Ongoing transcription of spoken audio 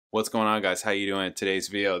What's going on, guys? How you doing in today's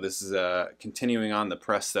video? This is continuing on the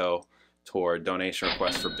Presto tour donation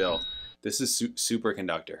request for Bill. This is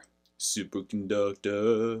Superconductor.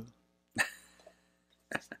 Superconductor.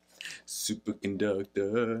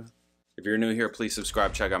 Superconductor. If you're new here, please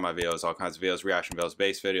subscribe, check out my videos, all kinds of videos, reaction videos,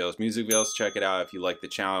 bass videos, music videos. Check it out. If you like the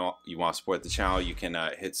channel, you want to support the channel, you can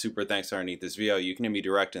hit super thanks underneath this video. You can hit me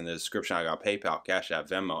direct in the description. I got PayPal, Cash App,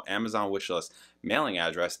 Venmo, Amazon wishlist, mailing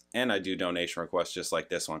address, and I do donation requests just like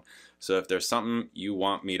this one. So if there's something you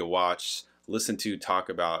want me to watch, listen to, talk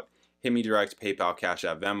about, hit me direct, PayPal, Cash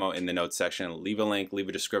App, Venmo in the notes section. Leave a link, leave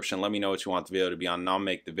a description. Let me know what you want the video to be on, and I'll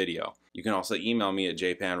make the video. You can also email me at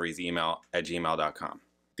jpanreesemail@gmail.com.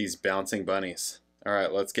 These bouncing bunnies. All right,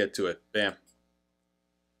 let's get to it. Bam.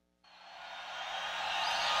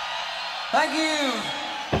 Thank you.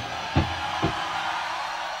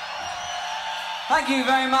 Thank you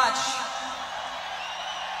very much.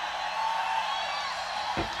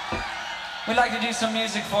 We'd like to do some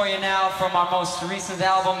music for you now from our most recent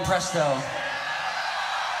album, Presto.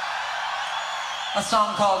 A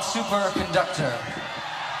song called Superconductor.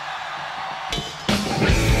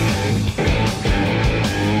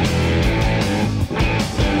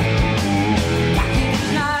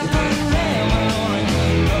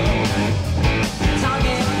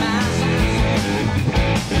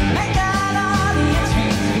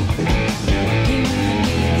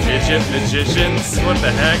 Magicians? What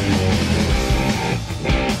the heck?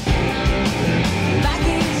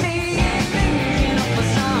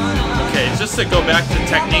 Okay, just to go back to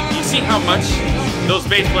technique, you see how much those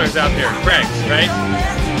bass players out there, Gregg, right?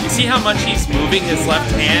 You see how much he's moving his left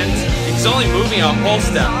hand? He's only moving a whole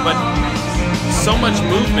step, but so much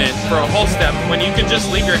movement for a whole step when you can just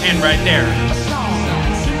leave your hand right there,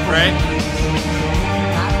 right?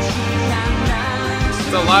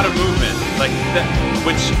 It's a lot of movement, like that,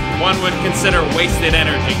 which one would consider wasted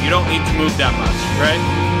energy. You don't need to move that much, right?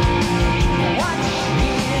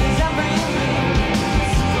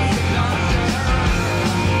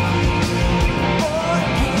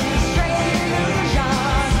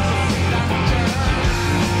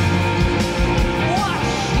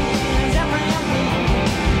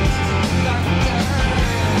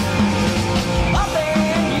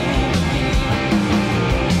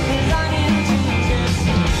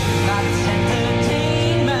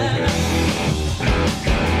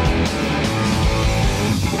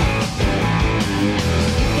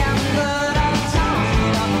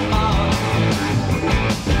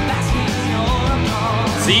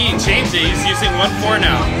 See, he changed it. He's using 1/4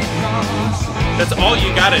 now. That's all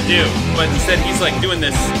you gotta do. But instead, he's like doing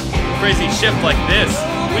this crazy shift like this,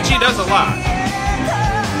 which he does a lot.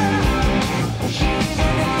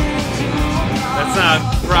 That's not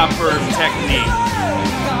proper technique.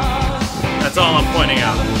 That's all I'm pointing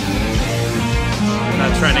out. I'm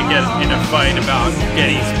not trying to get in a fight about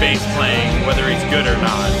Geddy's bass playing, whether he's good or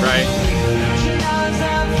not, right?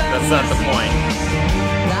 That's not the point.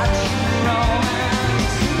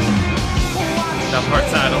 That part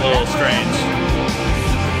sounded a little strange.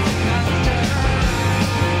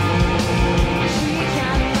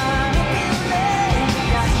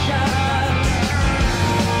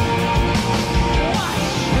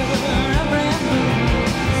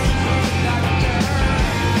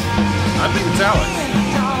 I think it's Alex.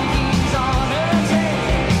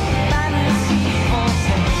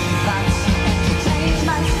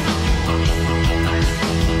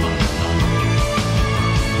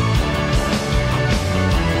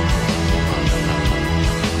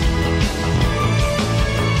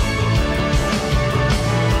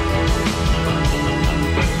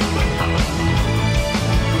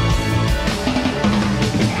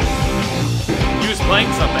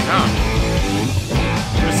 Playing something, huh?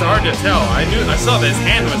 It was hard to tell. I saw that his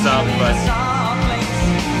hand was up, but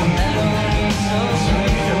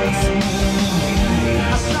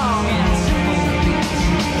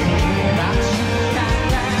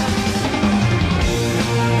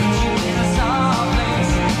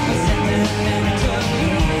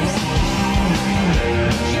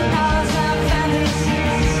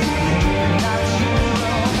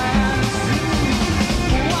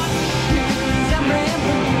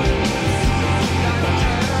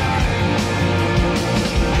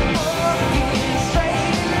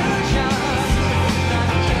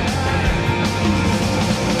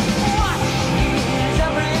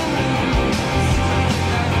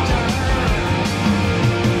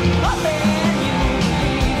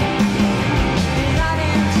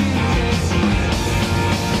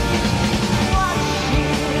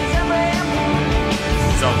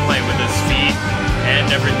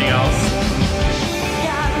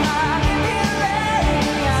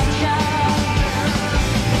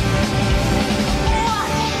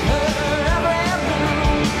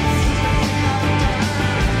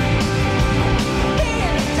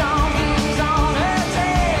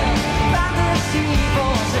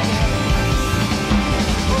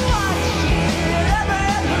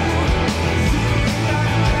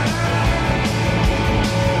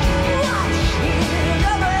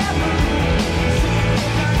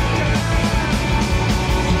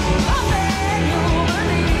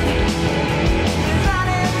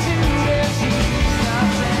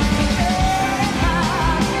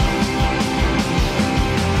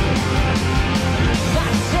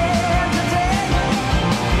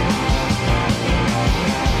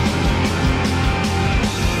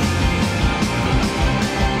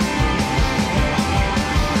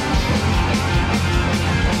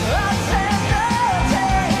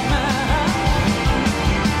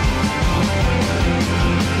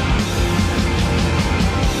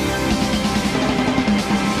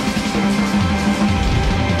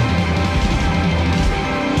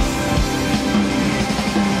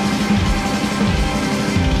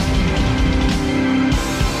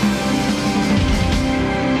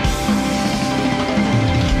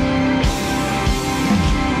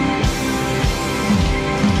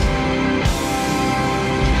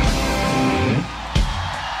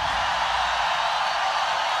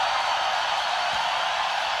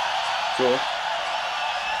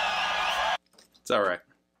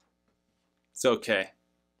It's okay.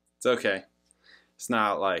 It's okay. It's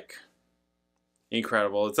not like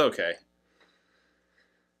incredible. It's okay.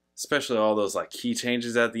 Especially all those like key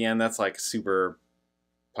changes at the end. That's like a super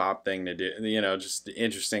pop thing to do. You know, just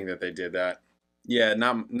interesting that they did that. Yeah,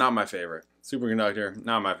 not my favorite. Superconductor,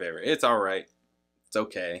 not my favorite. It's alright. It's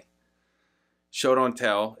okay. Show Don't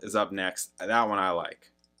Tell is up next. That one I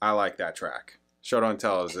like. I like that track. Show Don't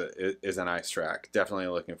Tell is a nice track. Definitely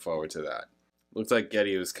looking forward to that. Looks like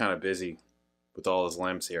Geddy was kind of busy with all his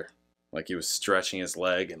limbs here. Like he was stretching his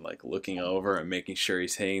leg and like looking over and making sure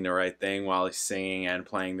he's hitting the right thing while he's singing and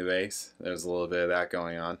playing the bass. There's a little bit of that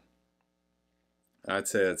going on. I'd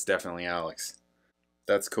say it's definitely Alex.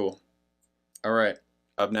 That's cool. Alright,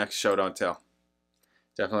 up next, Show Don't Tell.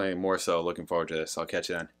 Definitely more so looking forward to this. I'll catch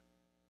you then.